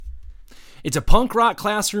It's a Punk Rock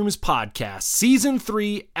Classrooms podcast, Season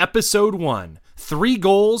 3, Episode 1, 3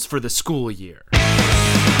 Goals for the School Year.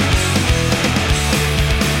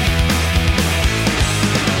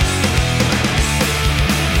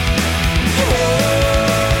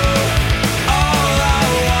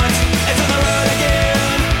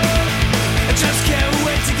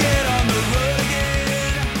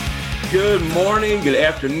 Good morning, good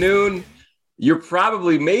afternoon. You're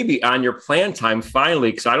probably maybe on your plan time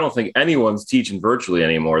finally, because I don't think anyone's teaching virtually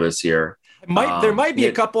anymore this year. There might be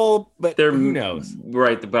a couple, but who knows?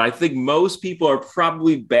 Right, but I think most people are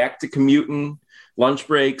probably back to commuting, lunch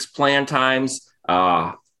breaks, plan times.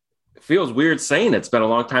 It feels weird saying it's been a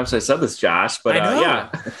long time since I said this, Josh, but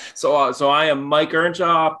yeah. So I am Mike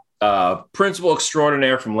Earnshaw, principal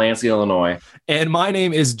extraordinaire from Lansing, Illinois. And my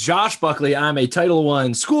name is Josh Buckley. I'm a Title I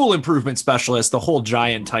school improvement specialist, the whole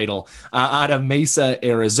giant title, out of Mesa,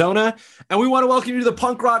 Arizona. And we want to welcome you to the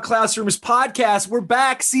Punk Rock Classrooms podcast. We're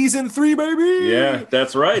back, Season 3, baby. Yeah,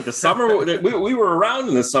 that's right. The summer, we were around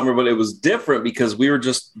in the summer, but it was different because we were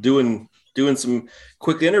just doing some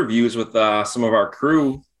quick interviews with some of our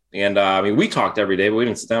crew. And we talked every day, but we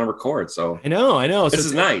didn't sit down and record. So I know. This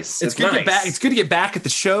is nice. It's good to get back. It's good to get back at the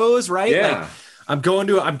shows, right? Yeah. Like, I'm going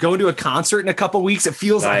to a concert in a couple weeks. It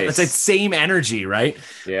feels like it's the same energy, right?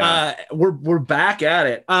 Yeah. We're back at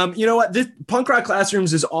it. You know what? This Punk Rock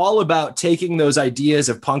Classrooms is all about taking those ideas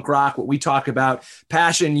of punk rock, what we talk about,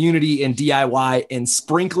 passion, unity, and DIY, and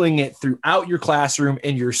sprinkling it throughout your classroom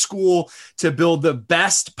and your school to build the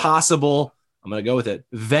best possible, I'm going to go with it,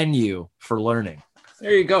 venue for learning.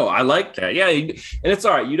 There you go. I like that. Yeah. And it's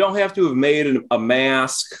all right. You don't have to have made a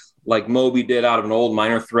mask like Moby did out of an old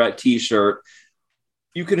Minor Threat t-shirt.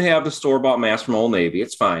 You can have the store-bought mask from Old Navy.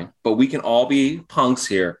 It's fine. But we can all be punks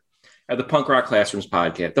here at the Punk Rock Classrooms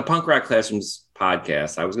podcast. The Punk Rock Classrooms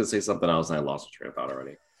podcast. I was going to say something else and I lost the train of thought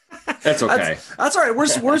already. That's okay. That's all right.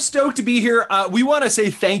 We're stoked to be here. We want to say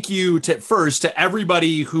thank you to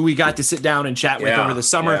everybody who we got to sit down and chat with over the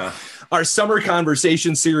summer. Yeah. Our summer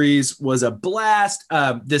conversation series was a blast.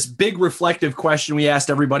 This big reflective question we asked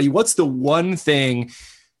everybody: what's the one thing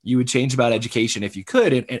you would change about education if you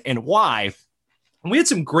could, and why? And we had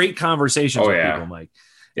some great conversations with people, Mike.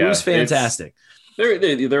 It was fantastic.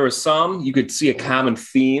 There was some, you could see a common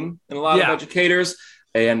theme in a lot of educators.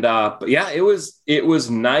 And but yeah, it was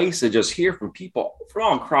nice to just hear from people from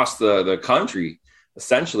all across the country,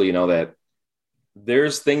 essentially, that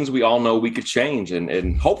there's things we all know we could change.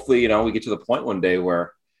 And hopefully, we get to the point one day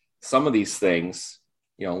where some of these things,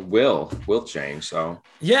 will change. So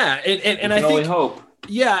yeah. And I only hope.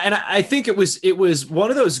 Yeah. And I think it was one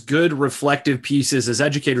of those good reflective pieces as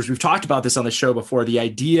educators. We've talked about this on the show before, the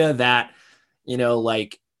idea that,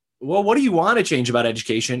 what do you want to change about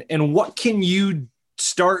education and what can you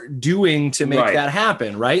start doing to make that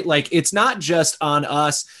happen? Right. Like, it's not just on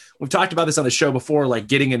us. We've talked about this on the show before, like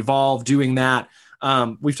getting involved, doing that.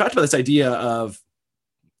 We've talked about this idea of,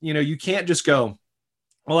 you can't just go,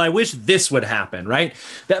 well, I wish this would happen, right?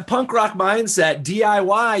 That punk rock mindset,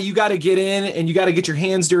 DIY, you got to get in and you got to get your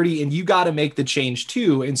hands dirty and you got to make the change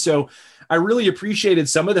too. And so I really appreciated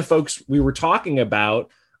some of the folks we were talking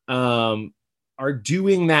about are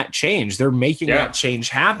doing that change. They're making that change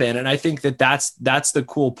happen. And I think that's the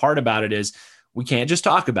cool part about it is we can't just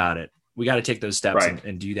talk about it. We got to take those steps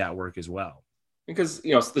and do that work as well. Because,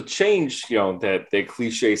 it's the change, that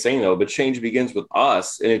cliche saying though, the change begins with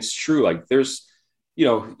us. And it's true. Like there's,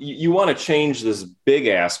 you want to change this big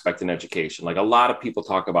aspect in education. Like a lot of people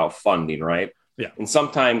talk about funding, right? Yeah. And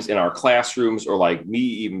sometimes in our classrooms or like me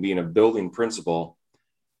even being a building principal,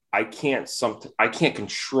 I can't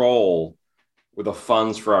control with the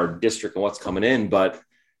funds for our district and what's coming in, but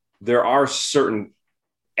there are certain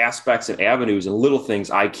aspects and avenues and little things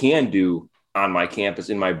I can do on my campus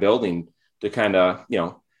in my building to kind of,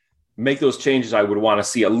 make those changes I would want to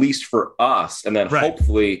see, at least for us. And then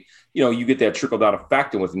hopefully, you get that trickle down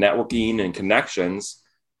effect, and with networking and connections,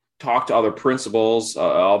 talk to other principals,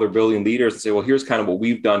 other building leaders and say, well, here's kind of what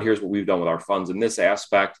we've done. Here's what we've done with our funds in this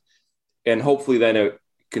aspect. And hopefully then it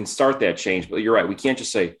can start that change. But you're right. We can't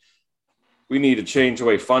just say we need to change the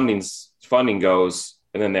way funding goes.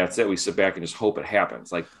 And then that's it. We sit back and just hope it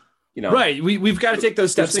happens. Like, right. We've got to take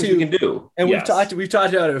those steps too. We can do. And we've talked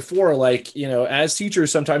about it before. Like, as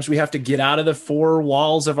teachers, sometimes we have to get out of the four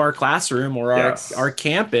walls of our classroom or our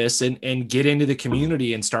campus and get into the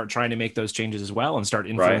community and start trying to make those changes as well and start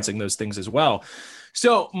influencing those things as well.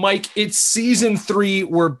 So, Mike, it's season 3.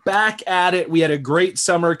 We're back at it. We had a great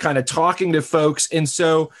summer kind of talking to folks. And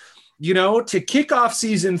so, to kick off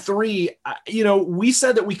season 3, we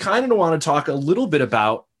said that we kind of want to talk a little bit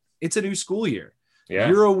about it's a new school year. Yeah.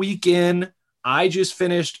 You're a week in. I just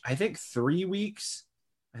finished, I think 3 weeks.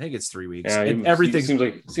 I think it's 3 weeks. Yeah, and everything seems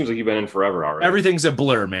like you've been in forever already. Everything's a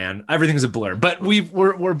blur, man. Everything's a blur. But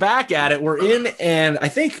we're back at it. We're in, and I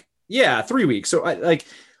think 3 weeks. So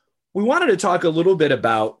we wanted to talk a little bit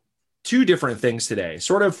about two different things today.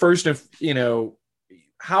 Sort of first,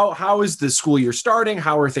 how is the school year starting?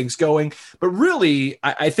 How are things going? But really,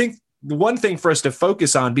 I think the one thing for us to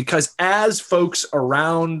focus on, because as folks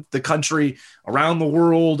around the country, around the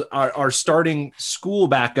world are starting school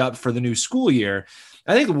back up for the new school year,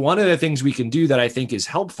 I think one of the things we can do that I think is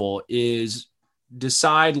helpful is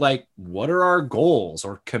decide like, what are our goals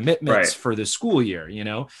or commitments for the school year?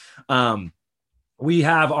 We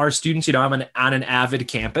have our students, I'm on an Avid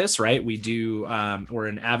campus, right? We do, we're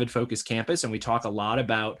an Avid focused campus, and we talk a lot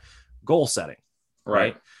about goal setting.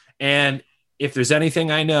 Right. And if there's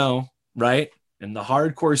anything I know, right, in the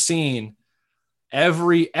hardcore scene,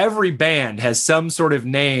 every band has some sort of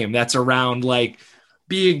name that's around like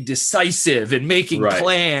being decisive and making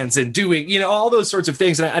plans and doing, all those sorts of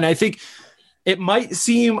things. And I think it might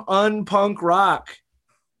seem unpunk rock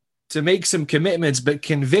to make some commitments, but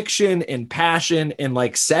conviction and passion and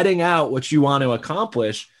like setting out what you want to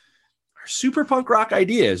accomplish are super punk rock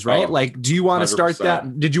ideas, right? Like, do you want to start 100%.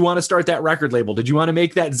 that? Did you want to start that record label? Did you want to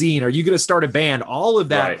make that zine? Are you going to start a band? All of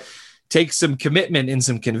that takes some commitment and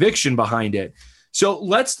some conviction behind it. So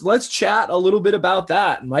let's chat a little bit about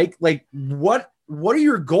that, Mike. Like, what are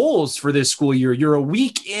your goals for this school year? You're a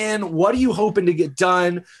week in. What are you hoping to get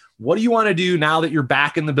done? What do you want to do now that you're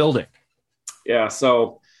back in the building? Yeah.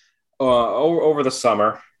 So over the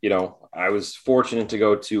summer, I was fortunate to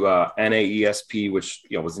go to NAESP, which,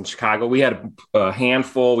 was in Chicago. We had a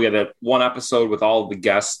handful. We had that one episode with all the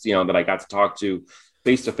guests, that I got to talk to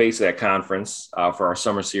face-to-face at that conference for our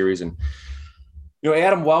summer series. And,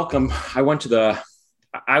 Adam Welcome, I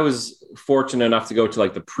was fortunate enough to go to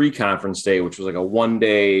like the pre-conference day, which was like a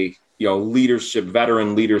 1-day,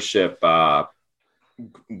 veteran leadership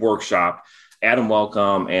workshop. Adam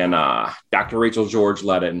Welcome and Dr. Rachel George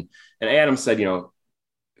led it. And Adam said,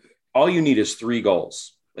 all you need is 3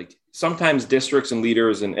 goals. Like sometimes districts and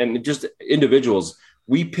leaders and just individuals,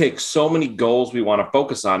 we pick so many goals we want to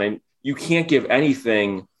focus on, and you can't give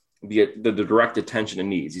anything the direct attention it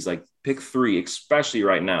needs. He's like, pick 3, especially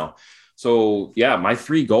right now. So yeah, my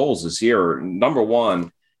 3 goals this year. Number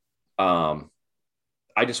 1,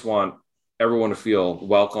 I just want everyone to feel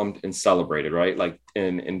welcomed and celebrated, right? Like,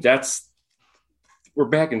 and we're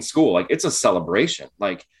back in school. Like, it's a celebration.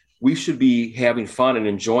 Like, we should be having fun and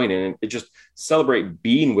enjoying it, and just celebrate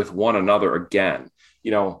being with one another again,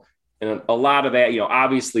 and a lot of that,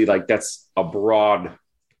 obviously, like, that's a broad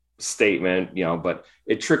statement, but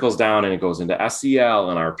it trickles down and it goes into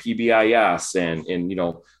SEL and our PBIS and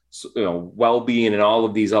well-being and all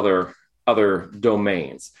of these other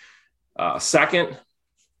domains. Second,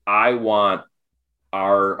 I want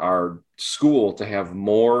our school to have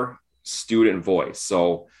more student voice.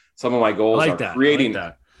 So some of my goals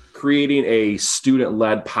are creating a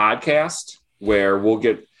student-led podcast where we'll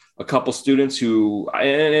get a couple students who,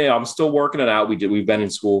 and I'm still working it out. We've been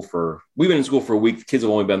in school for a week. The kids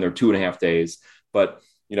have only been there 2.5 days, but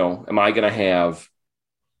am I going to have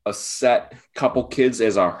a set couple kids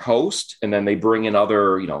as our host, and then they bring in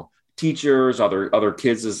other, teachers, other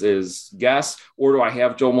kids as guests, or do I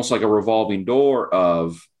have almost like a revolving door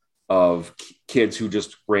of kids who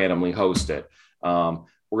just randomly host it?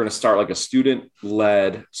 We're going to start like a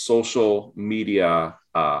student-led social media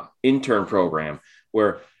intern program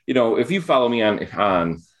where, if you follow me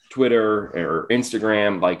on Twitter or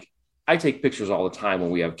Instagram, like, I take pictures all the time when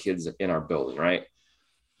we have kids in our building, right?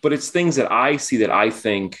 But it's things that I see that I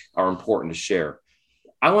think are important to share.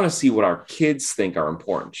 I want to see what our kids think are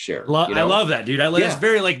important to share. I love that, dude. It's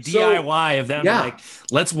very like DIY of them. Yeah.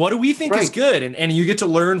 Like, what do we think is good? And you get to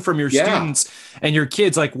learn from your students and your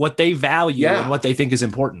kids, like what they value and what they think is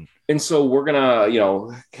important. And so we're going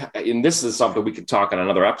to, and this is something we could talk on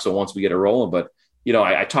another episode once we get it rolling. But,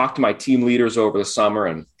 I talked to my team leaders over the summer,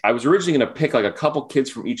 and I was originally going to pick like a couple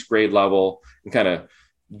kids from each grade level and kind of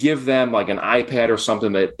give them like an iPad or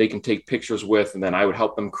something that they can take pictures with. And then I would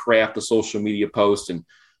help them craft a social media post. And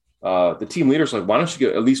the team leaders like, why don't you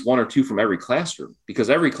get at least 1 or 2 from every classroom?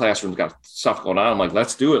 Because every classroom's got stuff going on. I'm like,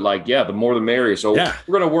 let's do it. Like, the more the merrier. So we're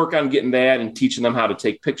going to work on getting that and teaching them how to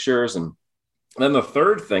take pictures. And then the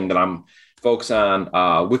third thing that I'm focused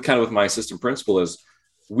on with my assistant principal is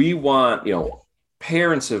we want,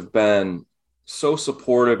 parents have been so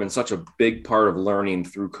supportive and such a big part of learning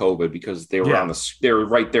through COVID because they were they were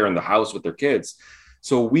right there in the house with their kids.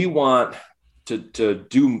 So we want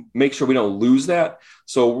to make sure we don't lose that.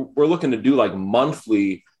 So we're looking to do like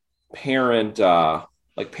monthly parent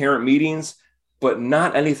meetings but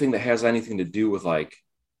not anything that has anything to do with like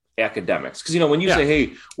academics. Because, when you Yeah. say,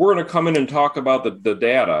 hey, we're going to come in and talk about the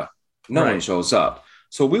data, no one shows up.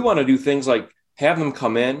 So we want to do things like have them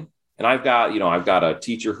come in. And I've got a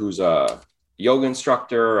teacher who's a yoga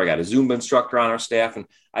instructor. I got a Zumba instructor on our staff. And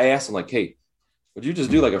I asked them, like, hey, would you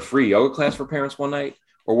just do like a free yoga class for parents one night?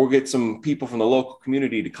 Or we'll get some people from the local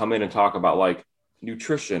community to come in and talk about like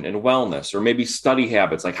nutrition and wellness, or maybe study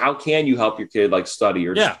habits. Like, how can you help your kid like study,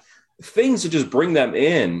 or just things to just bring them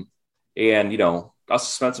in and, us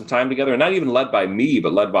spend some time together, and not even led by me,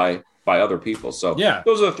 but led by other people. So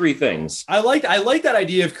those are the three things. I like that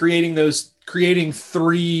idea of creating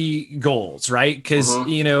three goals, right? Because,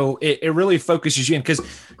 it really focuses you in, because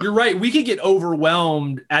you're right. We could get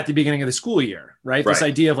overwhelmed at the beginning of the school year, right? This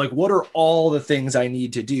idea of like, what are all the things I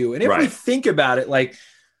need to do? And if we think about it, like,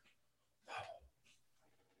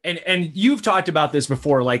 and you've talked about this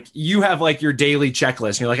before, like you have like your daily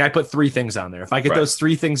checklist. You're like, I put 3 things on there. If I get those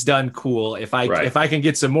 3 things done, cool. If I can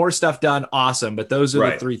get some more stuff done, awesome. But those are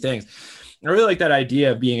the 3 things. I really like that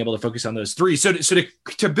idea of being able to focus on those 3. So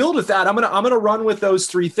to build with that, I'm gonna run with those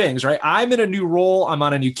 3 things, right? I'm in a new role. I'm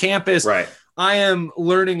on a new campus. Right. I am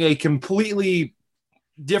learning a completely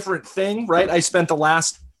different thing, right? I spent the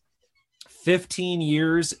last 15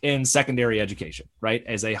 years in secondary education, right?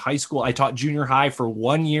 As a high school, I taught junior high for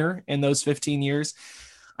 1 year in those 15 years.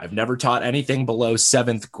 I've never taught anything below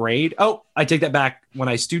 7th grade. Oh, I take that back. When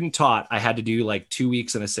I student taught, I had to do like 2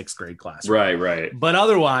 weeks in a 6th grade class. Right. But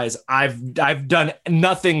otherwise, I've done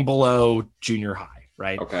nothing below junior high,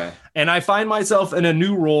 right? Okay. And I find myself in a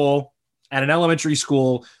new role at an elementary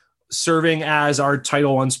school, serving as our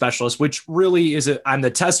Title I specialist, which really is I'm the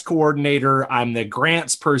test coordinator. I'm the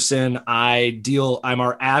grants person. I'm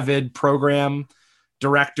our AVID program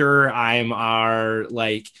director. I'm our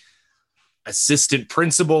like assistant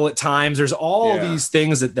principal at times. There's all these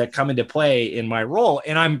things that come into play in my role,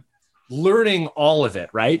 and I'm learning all of it.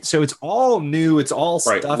 Right. So it's all new. It's all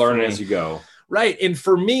stuff. Learn as you go. Right. And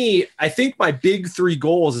for me, I think my big 3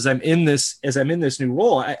 goals as I'm in this new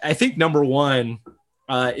role, I think number 1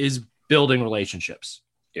 is building relationships,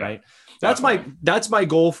 right? That's my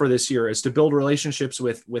goal for this year, is to build relationships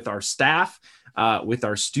with our staff, with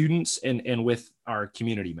our students, and with our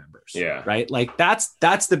community members. Yeah. Right. Like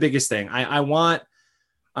that's the biggest thing. I want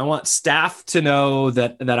staff to know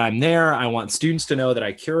that I'm there. I want students to know that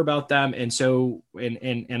I care about them. And so,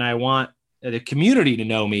 and I want the community to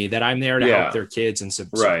know me, that I'm there to help their kids and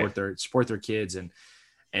support their kids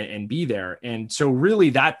and be there. And so really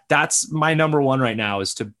that's my number 1 right now,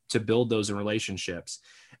 is to build those relationships.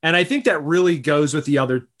 And I think that really goes with the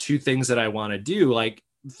other 2 things that I want to do. Like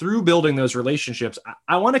through building those relationships,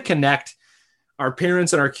 I want to connect our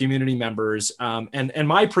parents and our community members. And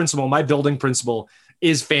my building principal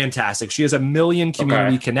is fantastic. She has a million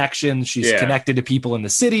community connections. She's connected to people in the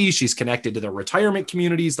city. She's connected to the retirement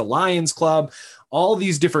communities, the Lions Club, all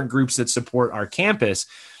these different groups that support our campus.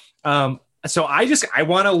 So I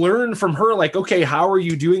want to learn from her, like, okay, how are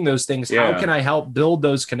you doing those things? How can I help build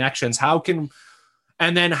those connections? How can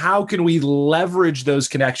we leverage those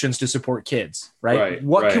connections to support kids, right?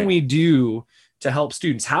 What can we do to help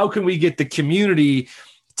students? How can we get the community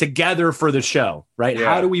together for the show, right?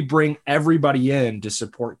 How do we bring everybody in to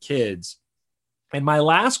support kids? And my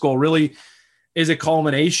last goal really is a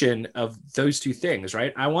culmination of those 2 things,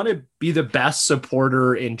 right? I want to be the best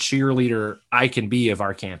supporter and cheerleader I can be of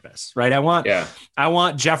our campus, right? I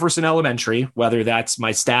want Jefferson Elementary, whether that's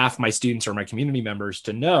my staff, my students, or my community members,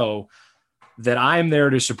 to know that I'm there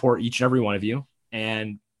to support each and every one of you.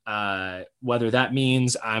 And whether that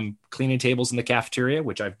means I'm cleaning tables in the cafeteria,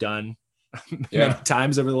 which I've done many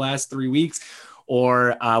times over the last 3 weeks,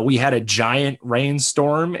 or we had a giant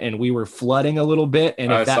rainstorm and we were flooding a little bit.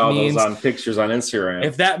 And if that means those on pictures on Instagram,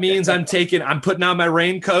 if that means I'm putting on my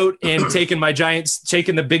raincoat and taking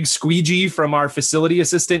the big squeegee from our facility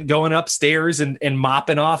assistant, going upstairs and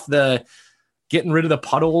mopping off getting rid of the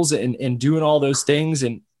puddles and doing all those things.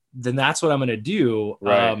 And then that's what I'm going to do.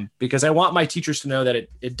 Because I want my teachers to know that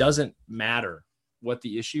it doesn't matter what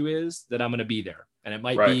the issue is, that I'm going to be there. And it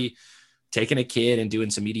might be taking a kid and doing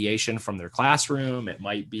some mediation from their classroom. It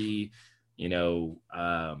might be,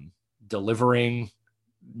 delivering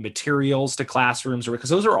materials to classrooms, because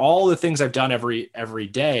those are all the things I've done every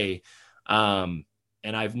day. And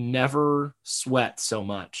I've never sweat so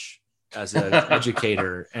much as an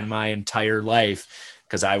educator in my entire life,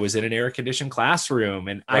 because I was in an air conditioned classroom,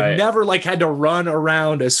 and I've never had to run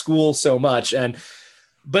around a school so much.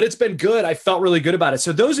 But it's been good. I felt really good about it.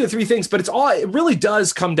 So those are the 3 things, but it really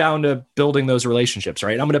does come down to building those relationships,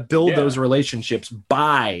 right? I'm going to build those relationships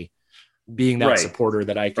by being that Right. supporter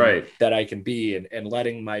that I can, Right. that I can be, and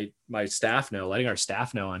letting my staff know, letting our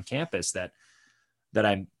staff know on campus that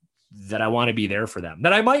I want to be there for them,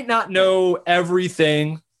 that I might not know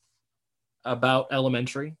everything about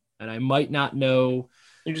elementary, and I might not know,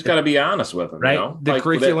 You just got to be honest with them, right, you know, the like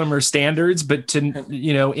curriculum or standards, but to,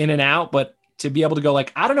 in and out, but to be able to go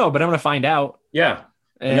like, I don't know, but I'm going to find out. yeah.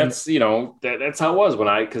 And that's, that's how it was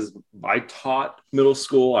because I taught middle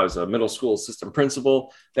school. I was a middle school assistant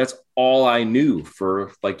principal. That's all I knew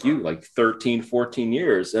for like 13, 14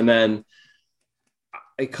 years. And then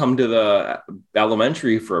I come to the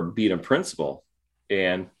elementary for being a principal,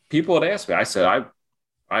 and people would ask me, I said,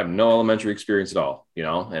 I have no elementary experience at all,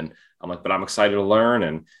 and I'm like, but I'm excited to learn.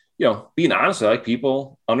 And, being honest, like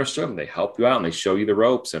people understood them. They help you out and they show you the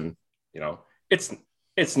ropes, and,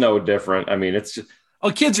 it's no different. I mean, it's just,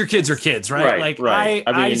 kids are kids, right? Right.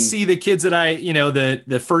 I see the kids that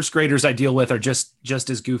the first graders I deal with are just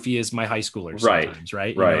as goofy as my high schoolers sometimes,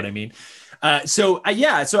 right? You know what I mean? So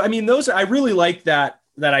I mean, I really like that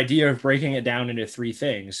idea of breaking it down into three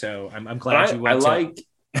things. So I'm glad you went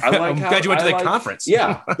I'm glad you went to the conference.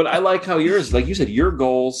 Yeah. But I like how yours, like you said, your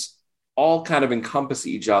goals all kind of encompass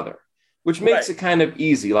each other, which makes it kind of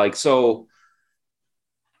easy. Like, so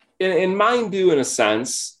in mine do in a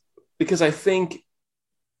sense, because I think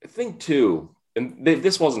too, and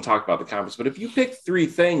this wasn't talked about at the conference, but if you pick three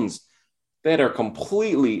things that are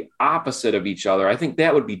completely opposite of each other, I think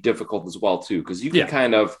that would be difficult as well too, because you can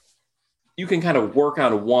kind of work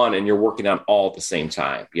on one and you're working on all at the same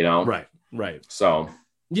time, Right. So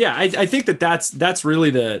yeah, I think that's really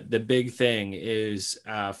the big thing is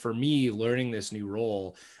for me learning this new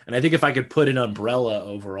role. And I think if I could put an umbrella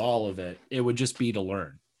over all of it, it would just be to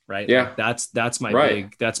learn. Right. Yeah. Like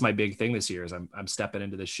that's my big thing this year is I'm stepping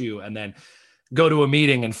into the shoe, and then go to a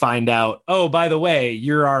meeting and find out, oh, by the way,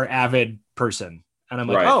 you're our avid person. And I'm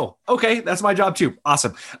like, oh, okay, that's my job too.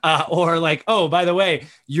 Awesome. Or like, oh, by the way,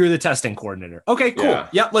 you're the testing coordinator. Okay, cool.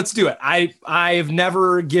 Yeah, let's do it. I've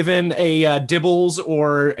never given a Dibbles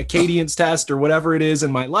or a Cadence test or whatever it is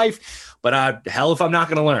in my life, but hell if I'm not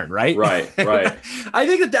going to learn. Right. I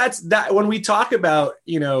think that's when we talk about,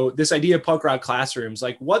 this idea of punk rock classrooms,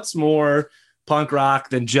 like what's more punk rock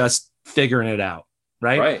than just figuring it out.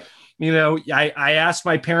 Right. I asked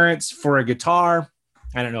my parents for a guitar.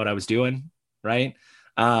 I don't know what I was doing. Right.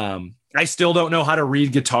 I still don't know how to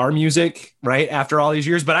read guitar music, right, after all these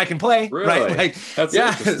years, but I can play. Really? Right. Like, that's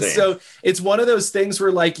interesting. So it's one of those things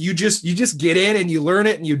where like you just get in and you learn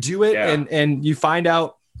it and you do it and you find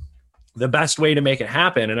out the best way to make it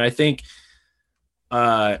happen. And I think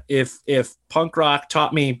if punk rock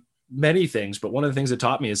taught me many things, but one of the things it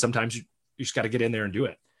taught me is sometimes you just got to get in there and do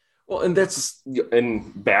it. Well, and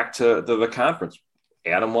back to the conference,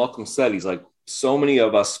 Adam Welcome said, he's like, so many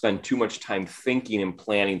of us spend too much time thinking and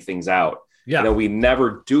planning things out. Yeah. We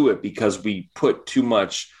never do it because we put too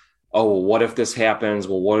much, oh, well, what if this happens?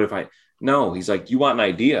 Well, what if no, he's like, you want an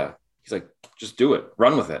idea? He's like, just do it,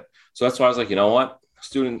 run with it. So that's why I was like, you know what?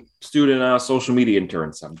 Student social media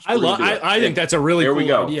interns. I think that's a really cool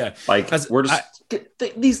idea. Like we're just,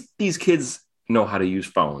 these kids know how to use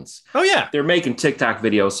phones. Oh yeah. They're making TikTok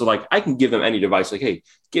videos. So like I can give them any device, like, hey,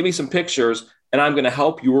 give me some pictures and I'm going to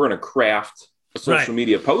help you. We're going to craft a social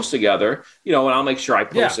media post together, and I'll make sure I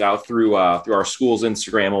post it out through our school's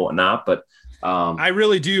Instagram and whatnot. But I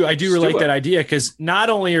really do. I do really like that idea, because not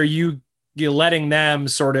only are you letting them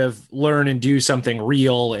sort of learn and do something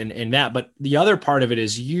real and that, but the other part of it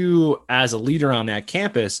is you as a leader on that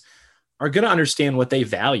campus are going to understand what they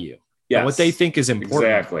value, what they think is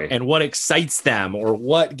important, and what excites them or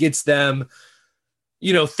what gets them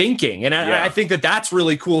thinking. And I think that's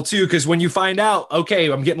really cool too, because when you find out,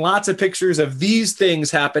 okay, I'm getting lots of pictures of these things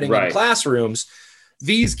happening in classrooms,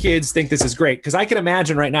 these kids think this is great. Because I can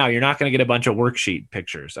imagine right now, you're not going to get a bunch of worksheet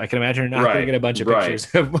pictures. I can imagine you're not going to get a bunch of pictures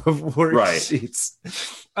of worksheets.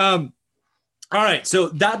 All right. So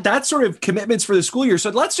that's sort of commitments for the school year. So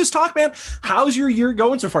let's just talk, man. How's your year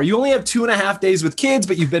going so far? You only have 2.5 days with kids,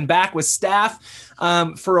 but you've been back with staff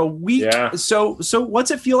for a week. Yeah. So what's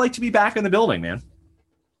it feel like to be back in the building, man?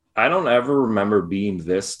 I don't ever remember being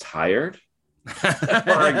this tired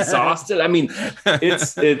or exhausted. I mean,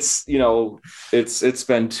 it's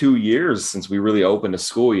been 2 years since we really opened a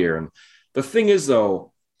school year. And the thing is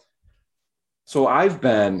though, so I've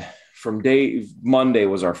been from Monday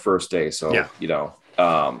was our first day. So,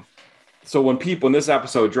 so when this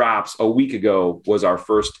episode drops, a week ago was our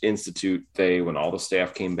first institute day when all the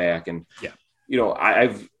staff came back. And,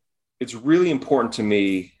 it's really important to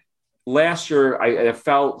me. Last year, I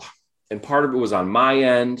felt, and part of it was on my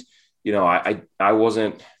end, I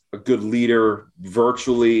wasn't a good leader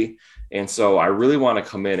virtually. And so I really want to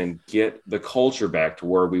come in and get the culture back to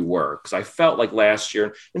where we were. Because I felt like last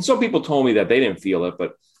year, and some people told me that they didn't feel it,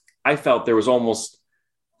 but I felt there was almost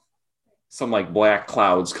some like black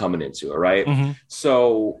clouds coming into it, right? Mm-hmm.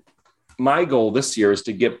 So my goal this year is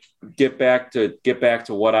to get back to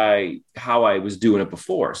how I was doing it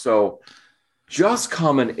before. So just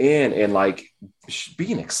coming in and like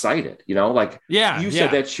being excited, like you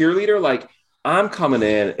said, that cheerleader, like I'm coming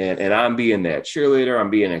in and I'm being that cheerleader.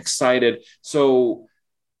 I'm being excited. So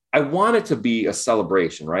I want it to be a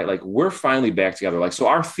celebration, right? Like we're finally back together. Like, so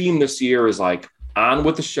our theme this year is like on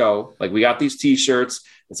with the show. Like we got these t-shirts.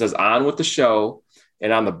 It says on with the show.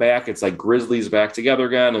 And on the back, it's like Grizzlies back together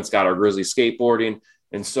again. It's got our Grizzly skateboarding.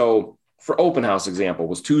 And so for open house example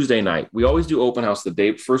was Tuesday night. We always do open house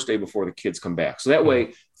the first day before the kids come back. So that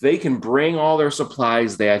way they can bring all their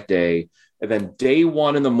supplies that day. And then day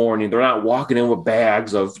one in the morning, they're not walking in with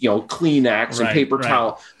bags of, Kleenex and paper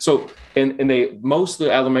towel. So, and most of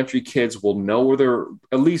the elementary kids will know where they're,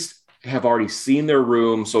 at least have already seen their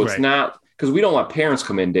room. So it's not, because we don't let parents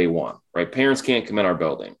come in day one, right? Parents can't come in our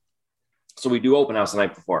building. So we do open house the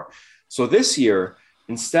night before. So this year,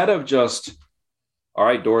 instead of just, all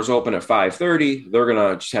right, doors open at 5:30, they're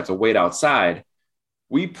going to just have to wait outside.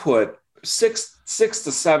 We put six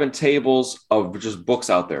to seven tables of just books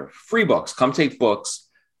out there, free books. Come take books.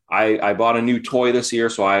 I bought a new toy this year,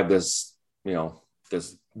 so I have this,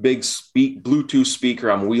 this big Bluetooth speaker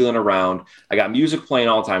I'm wheeling around. I got music playing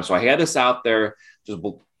all the time, so I had this out there just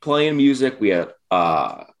playing music. We had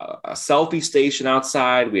a selfie station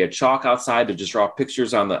outside. We had chalk outside to just draw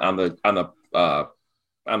pictures on the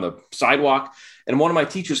sidewalk. And one of my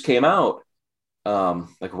teachers came out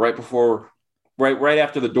like right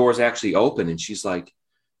after the doors actually opened, and she's like,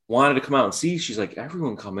 wanted to come out and see. She's like,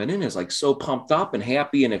 everyone coming in is like so pumped up and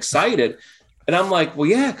happy and excited. And I'm like, well,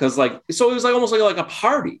 yeah, because like, so it was like almost like a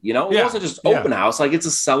party, it wasn't just open house, like it's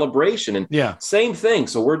a celebration. And same thing.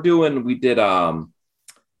 So we did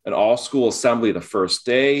an all school assembly the first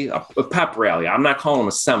day, a pep rally. I'm not calling them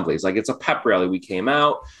assemblies, like it's a pep rally. We came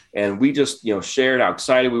out and we just shared how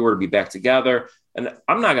excited we were to be back together. And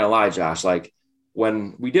I'm not gonna lie, Josh, like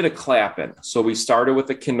when we did a clap-in, so we started with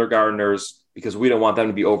the kindergartners because we didn't want them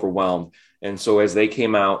to be overwhelmed. And so as they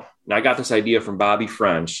came out, and I got this idea from Bobby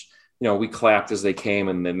French, we clapped as they came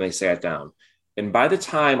and then they sat down. And by the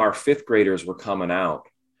time our fifth graders were coming out,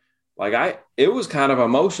 it was kind of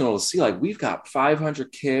emotional to see, like, we've got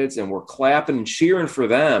 500 kids and we're clapping and cheering for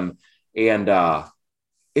them. And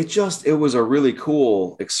it was a really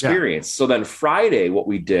cool experience. So then Friday, what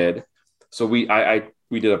we did, so we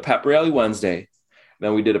did a pep rally Wednesday,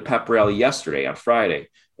 then we did a pep rally yesterday on Friday.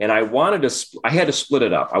 And I had to split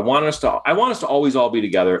it up. I want us to always all be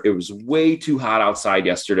together. It was way too hot outside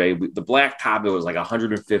yesterday. The blacktop, it was like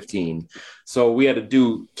 115. So we had to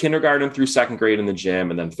do kindergarten through second grade in the gym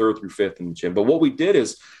and then third through fifth in the gym. But what we did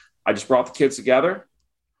is I just brought the kids together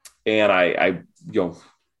and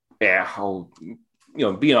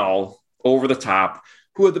being all over the top,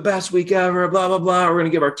 who had the best week ever, blah, blah, blah. We're going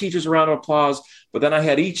to give our teachers a round of applause. But then I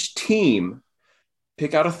had each team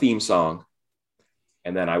pick out a theme song.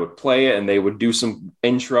 And then I would play it and they would do some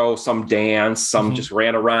intro, some dance, some just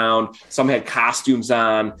ran around, some had costumes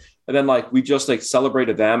on. And then we just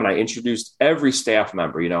celebrated them. And I introduced every staff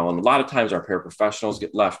member, and a lot of times our paraprofessionals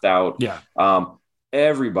get left out. Yeah.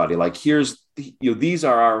 Everybody, here's, these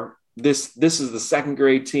are this is the second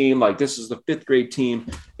grade team. This is the fifth grade team.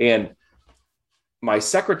 And my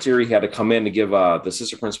secretary had to come in to give the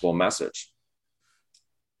assistant principal a message.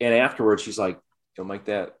 And afterwards, she's like, Mike,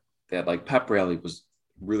 that pep rally was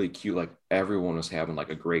really cute. Everyone was having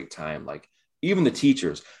a great time. Even the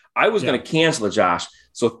teachers. I was going to cancel it, Josh.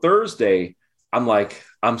 So Thursday,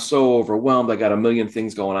 I'm so overwhelmed. I got a million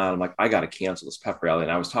things going on. I'm like, I got to cancel this pep rally.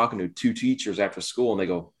 And I was talking to two teachers after school and they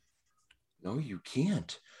go, no, you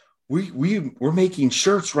can't. We're making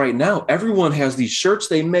shirts right now. Everyone has these shirts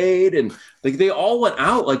they made and they all went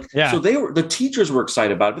out. So the teachers were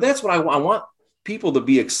excited about it, but that's what I want people to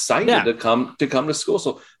be excited to come to school.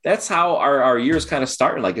 So that's how our year's kind of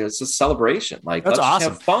starting. It's a celebration. That's let's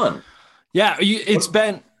awesome. Have fun. Yeah. It's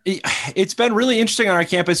been really interesting on our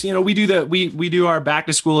campus. We do our back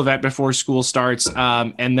to school event before school starts.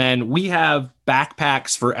 And then we have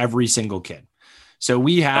backpacks for every single kid. So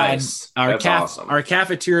we had our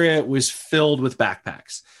cafeteria was filled with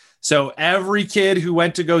backpacks. So every kid who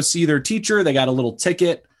went to go see their teacher, they got a little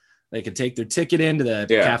ticket. They could take their ticket into the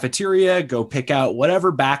cafeteria, go pick out whatever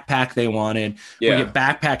backpack they wanted. Yeah. We get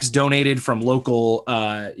backpacks donated from local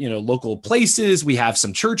places. We have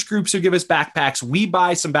some church groups who give us backpacks. We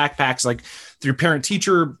buy some backpacks through parent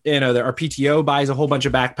teacher, our PTO buys a whole bunch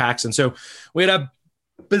of backpacks. And so we had a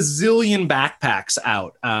bazillion backpacks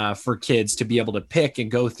out for kids to be able to pick and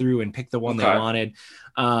go through and pick the one they wanted.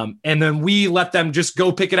 And then we let them just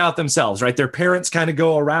go pick it out themselves, right? Their parents kind of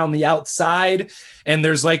go around the outside, and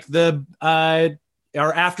there's like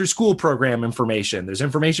our after school program information. There's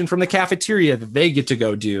information from the cafeteria that they get to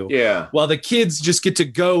go do. Yeah. While the kids just get to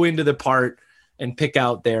go into the part and pick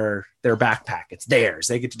out their backpack. It's theirs.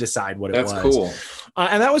 They get to decide what it was. That's cool.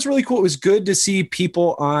 And that was really cool. It was good to see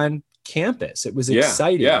people on campus. It was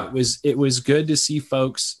exciting. Yeah. It was good to see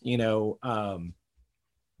folks, be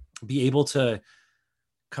able to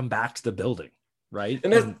come back to the building. Right.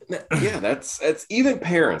 And that's even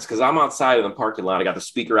parents, because I'm outside in the parking lot. I got the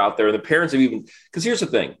speaker out there, and the parents have even, because here's the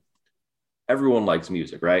thing. Everyone likes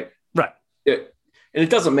music, right? Right. And it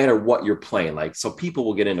doesn't matter what you're playing. Like, so people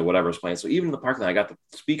will get into whatever's playing. So even in the parking lot, I got the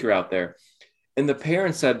speaker out there, and the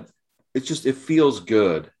parents said, it feels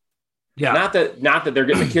good. Yeah. Not that they're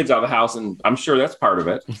getting the kids out of the house, and I'm sure that's part of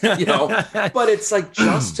it, but it's like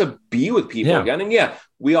just to be with people again. And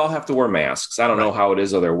we all have to wear masks. I don't know how it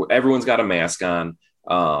is everyone's got a mask on.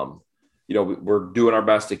 We're doing our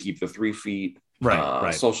best to keep the 3 feet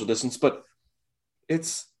social distance, but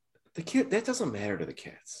it's the kid. That doesn't matter to the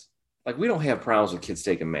kids. Like, we don't have problems with kids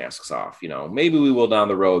taking masks off. Maybe we will down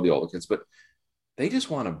the road, the older kids, but they just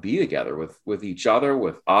want to be together with each other,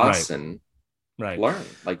 with us, and learn.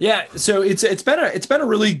 So it's been a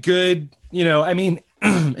really good, in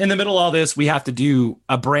the middle of all this, we have to do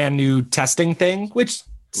a brand new testing thing, which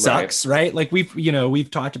sucks, right? Like, we've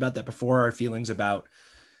talked about that before, our feelings about,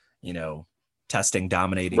 testing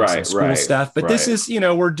dominating some school stuff, but this is,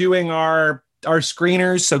 we're doing our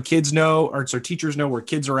screeners so kids know, or so teachers know where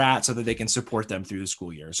kids are at, so that they can support them through the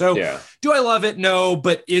school year. So do I love it? No,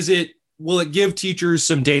 but will it give teachers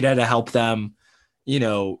some data to help them,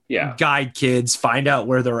 guide kids, find out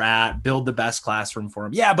where they're at, build the best classroom for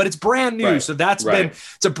them? Yeah, but it's brand new. So that's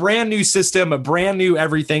it's a brand new system, a brand new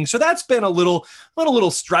everything. So that's been a little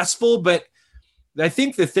stressful, but I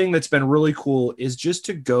think the thing that's been really cool is just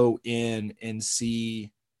to go in and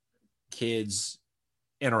see kids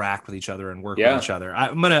interact with each other and work with each other.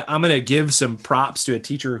 I'm gonna give some props to a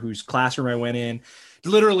teacher whose classroom I went in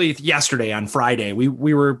literally yesterday on Friday.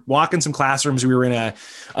 We were walking some classrooms. We were in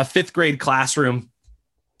a fifth grade classroom,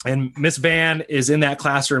 and Miss Van is in that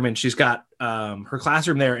classroom, and she's got her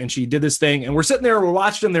classroom there, and she did this thing, and we're sitting there, we're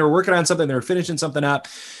watching them. They were working on something. They were finishing something up,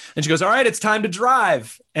 and she goes, "All right, it's time to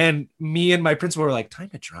drive." And me and my principal were like, "Time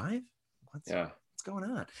to drive? What's going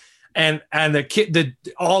on?" And the kid,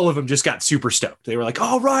 all of them just got super stoked. They were like,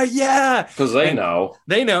 "All right, yeah," because they know.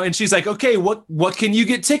 And she's like, "Okay, what can you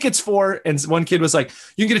get tickets for?" And one kid was like,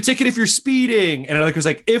 "You can get a ticket if you're speeding." And another kid was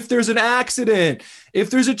like, "If there's an accident, if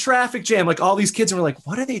there's a traffic jam." Like, all these kids were like,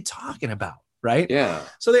 "What are they talking about?" Right? Yeah.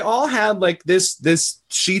 So they all had like this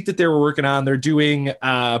sheet that they were working on. They're doing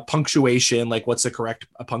punctuation, like what's the correct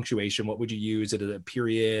punctuation? What would you use? Is it a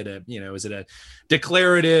period? Is it a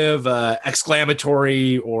declarative,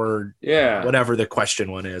 exclamatory, or whatever the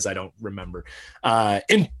question one is? I don't remember.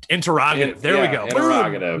 Interrogative. There we go.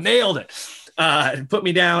 Interrogative. Boom, nailed it. Put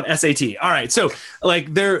me down, SAT. All right. So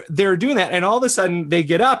like they're doing that, and all of a sudden they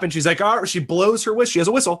get up, and she's like, "All right," she blows her whistle. She has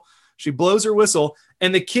a whistle. She blows her whistle,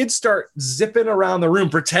 and the kids start zipping around the room,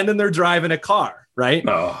 pretending they're driving a car, right?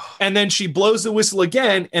 Oh. And then she blows the whistle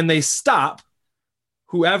again, and they stop.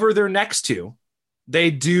 Whoever they're next to,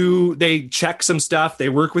 they check some stuff. They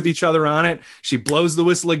work with each other on it. She blows the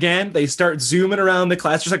whistle again. They start zooming around the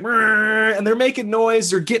class, just like, and they're making noise.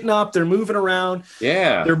 They're getting up. They're moving around.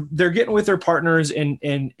 Yeah, they're getting with their partners, and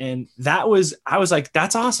I was like,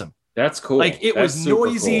 that's awesome. That's cool. Like, it was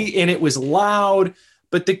noisy and it was loud,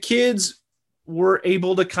 but the kids were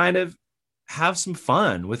able to kind of have some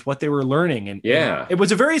fun with what they were learning. And it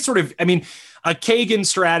was a very sort of, a Kagan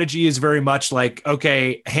strategy is very much like,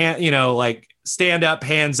 okay, like stand up,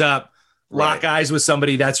 hands up, lock eyes with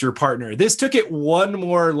somebody. That's your partner. This took it one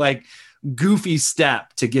more like goofy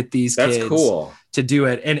step to get these kids to do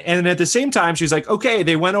it. And at the same time, she's like, okay,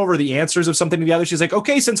 they went over the answers of something to the other. She's like,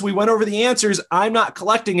 okay, since we went over the answers, I'm not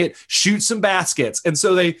collecting it. Shoot some baskets. And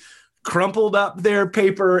so they crumpled up their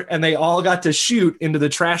paper, and they all got to shoot into the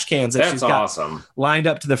trash cans that she's got lined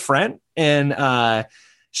up to the front. And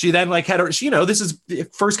she then like had her, this is the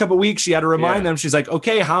first couple of weeks, she had to remind them. She's like,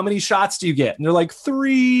 okay, how many shots do you get? And they're like,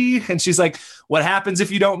 3. And she's like, what happens if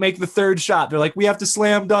you don't make the 3rd shot? They're like, we have to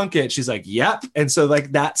slam dunk it. She's like, yep. And so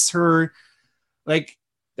like, that's her, like,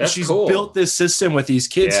 she's built this system with these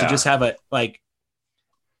kids to just have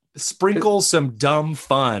sprinkle some dumb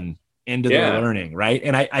fun into the learning, right?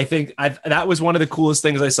 And I think that was one of the coolest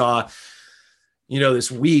things I saw,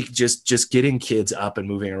 this week, just getting kids up and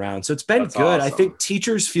moving around. So it's been good. Awesome. I think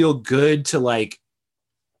teachers feel good to like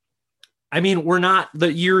I mean,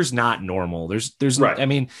 the year's not normal. There's, Right. I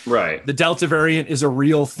mean, Right. the Delta variant is a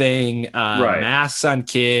real thing. Right. Masks on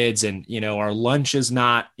kids, and our lunch is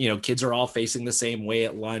not. Kids are all facing the same way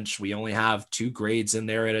at lunch. We only have 2 grades in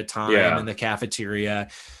there at a time in the cafeteria.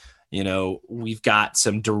 We've got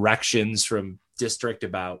some directions from district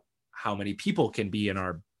about how many people can be in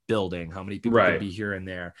our building, how many people can be here and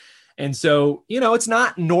there. And so, it's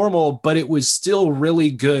not normal, but it was still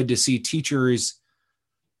really good to see teachers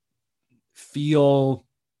feel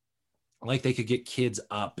like they could get kids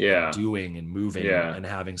up doing and moving and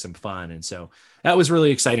having some fun. And so that was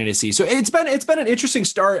really exciting to see. So it's been an interesting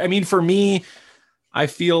start. I mean, for me, I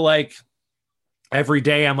feel like every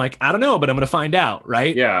day I'm like, I don't know, but I'm going to find out.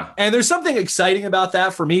 Right. Yeah. And there's something exciting about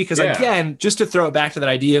that for me. Cause again, just to throw it back to that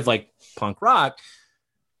idea of like punk rock,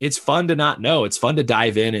 it's fun to not know. It's fun to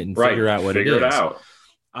dive in and figure out what it is. All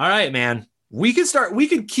right, man. We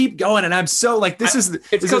can keep going. And I'm so like, it's because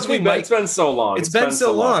it's been so long. It's been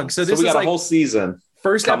so long. So we got a whole season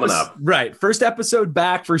coming up. Right. First episode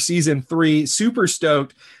back for season 3. Super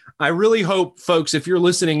stoked. I really hope, folks, if you're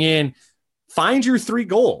listening in, find your 3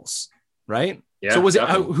 goals. Right. Yeah, so was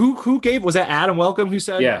it was that Adam Welcome who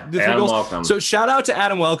said Adam Welcome? So shout out to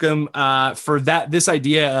Adam Welcome for this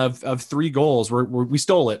idea of 3 goals. We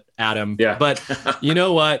stole it, Adam. Yeah. But you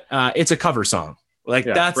know what? It's a cover song. Like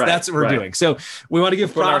that's what we're doing. So we want to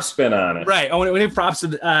give our spin on it. Right. I want to give props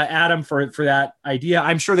to Adam for that idea.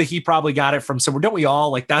 I'm sure that he probably got it from somewhere. Don't we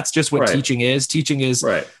all? Like that's just what teaching is. Teaching is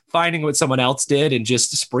finding what someone else did and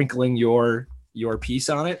just sprinkling your piece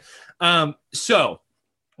on it. So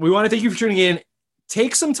we want to thank you for tuning in.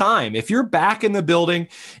 Take some time. If you're back in the building,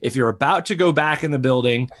 if you're about to go back in the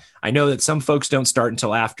building, I know that some folks don't start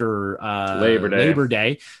until after Labor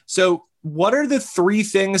Day. So what are the 3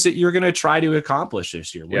 things that you're going to try to accomplish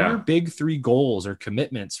this year? What are your big 3 goals or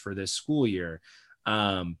commitments for this school year?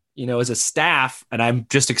 As a staff, and I'm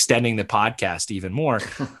just extending the podcast even more,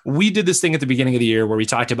 we did this thing at the beginning of the year where we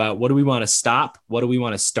talked about what do we want to stop, what do we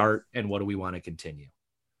want to start, and what do we want to continue.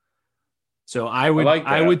 So I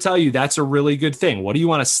would tell you that's a really good thing. What do you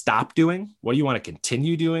want to stop doing? What do you want to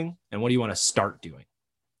continue doing? And what do you want to start doing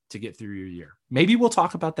to get through your year? Maybe we'll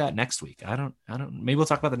talk about that next week. I don't, maybe we'll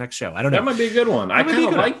talk about the next show. I don't know. That might be a good one. I kind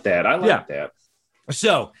of like that. I like that.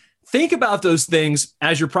 So think about those things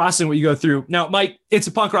as you're processing what you go through. Now, Mike, it's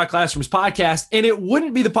a Punk Rock Classrooms podcast, and it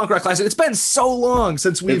wouldn't be the Punk Rock Classroom. It's been so long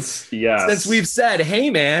since we've said, hey,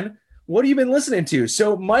 man, what have you been listening to?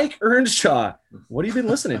 So Mike Earnshaw, what have you been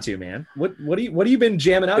listening to, man? What have you been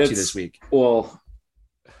jamming out to this week? Well,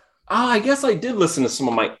 I guess I did listen to some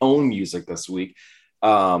of my own music this week.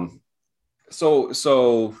 So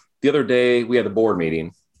the other day we had a board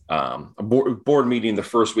meeting, board meeting the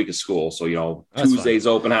first week of school. So, Tuesday's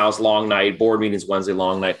open house, long night, board meetings, Wednesday,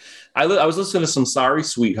 long night. I was listening to some Sorry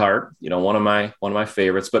Sweetheart, one of my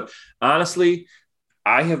favorites, but honestly,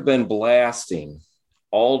 I have been blasting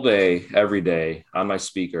all day, every day on my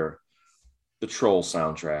speaker, the Troll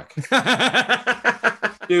soundtrack.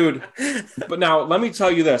 Dude, but now let me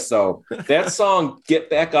tell you this, though. That song, Get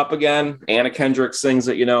Back Up Again, Anna Kendrick sings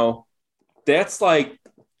it, that's like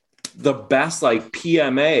the best, like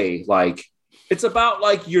PMA, like it's about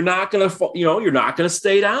like, you're not going to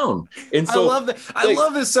stay down. And so I love that. I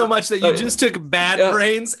love this so much that you just took Bad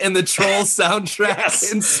Brains and the Troll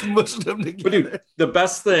soundtrack and smushed them together. But dude, the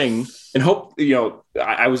best thing, and hope,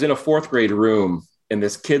 I was in a 4th grade room and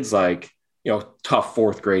this kid's like, tough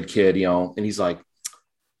 4th grade kid, and he's like,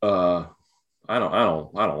 I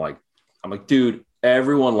don't like, I'm like, dude,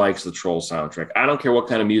 everyone likes the Troll soundtrack. I don't care what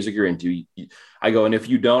kind of music you're into. I go, and if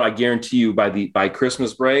you don't, I guarantee you by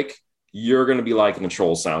Christmas break, you're going to be liking the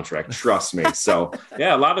Troll soundtrack. Trust me. So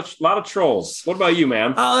yeah, a lot of Trolls. What about you,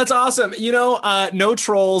 man? Oh, that's awesome. No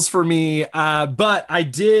Trolls for me. But I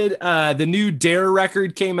did, the new Dare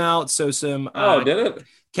record came out. So some, did it?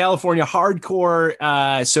 California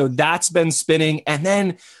hardcore. So that's been spinning. And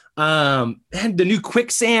then, and the new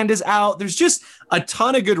Quicksand is out. There's just a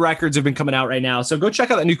ton of good records have been coming out right now. So go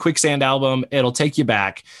check out that new Quicksand album. It'll take you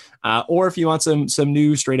back. Or if you want some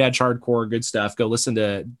new straight edge hardcore good stuff, go listen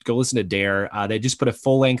to Dare. They just put a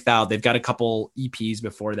full length out. They've got a couple EPs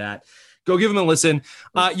before that. Go give them a listen.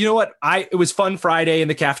 You know what? It was Fun Friday in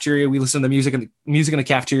the cafeteria. We listened to music in the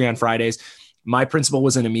cafeteria on Fridays. My principal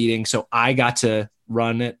was in a meeting, so I got to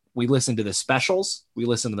run it. We listened to the Specials. We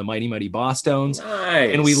listened to the Mighty Mighty Bosstones.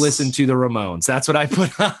 Nice. And we listened to the Ramones. That's what I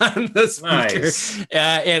put on the speaker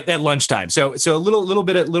at lunchtime. So a little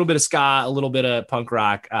bit of ska, a little bit of punk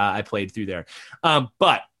rock. I played through there.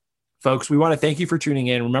 But Folks, we want to thank you for tuning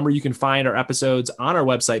in. Remember, you can find our episodes on our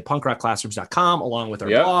website, punkrockclassrooms.com, along with our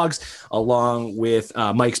blogs, along with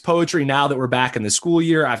Mike's poetry. Now that we're back in the school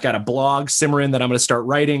year, I've got a blog simmering that I'm going to start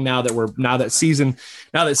writing now that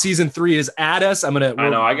season 3 is at us. I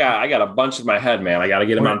got a bunch in my head, man. I got to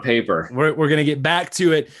get them on paper. We're going to get back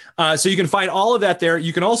to it. So you can find all of that there.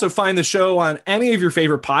 You can also find the show on any of your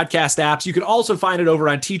favorite podcast apps. You can also find it over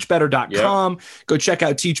on teachbetter.com. Go check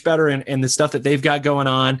out Teach Better and the stuff that they've got going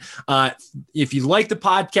on. If you like the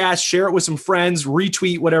podcast, share it with some friends,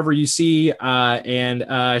 retweet whatever you see,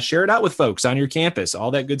 and share it out with folks on your campus,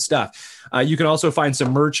 all that good stuff. You can also find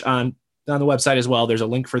some merch on the website as well. There's a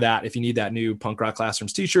link for that if you need that new Punk Rock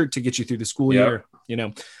Classrooms t-shirt to get you through the school year,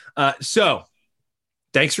 So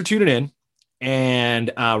thanks for tuning in. And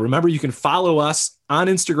remember, you can follow us on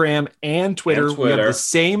Instagram and Twitter. We have the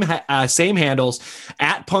same handles,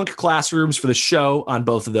 at Punk Classrooms for the show on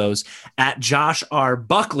both of those, at Josh R.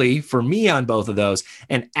 Buckley for me on both of those,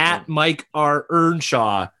 and at Mike R.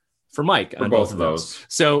 Earnshaw for Mike on both of those.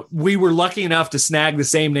 So we were lucky enough to snag the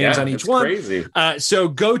same names on each one. Crazy. So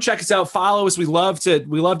go check us out, follow us. We love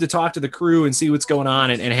to talk to the crew and see what's going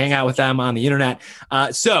on and hang out with them on the internet.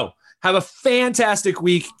 So have a fantastic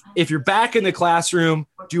week. If you're back in the classroom,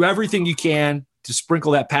 do everything you can to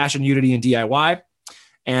sprinkle that passion, unity, and DIY.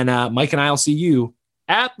 And Mike and I will see you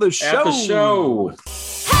at the show. Hey,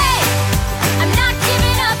 I'm not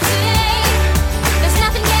giving up today. There's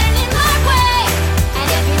nothing getting in my way. And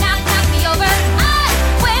if you're not knock me over,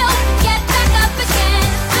 I will get back up again.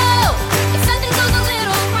 So if something goes a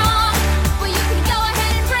little wrong, well, you can go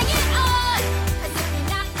ahead and bring it on. 'Cause if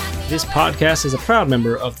you're not knock me This over, podcast is a proud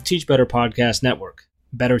member of the Teach Better Podcast Network.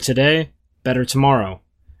 Better today, better tomorrow,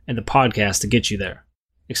 and the podcast to get you there.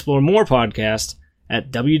 Explore more podcasts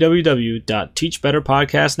at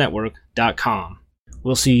www.teachbetterpodcastnetwork.com.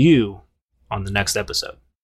 We'll see you on the next episode.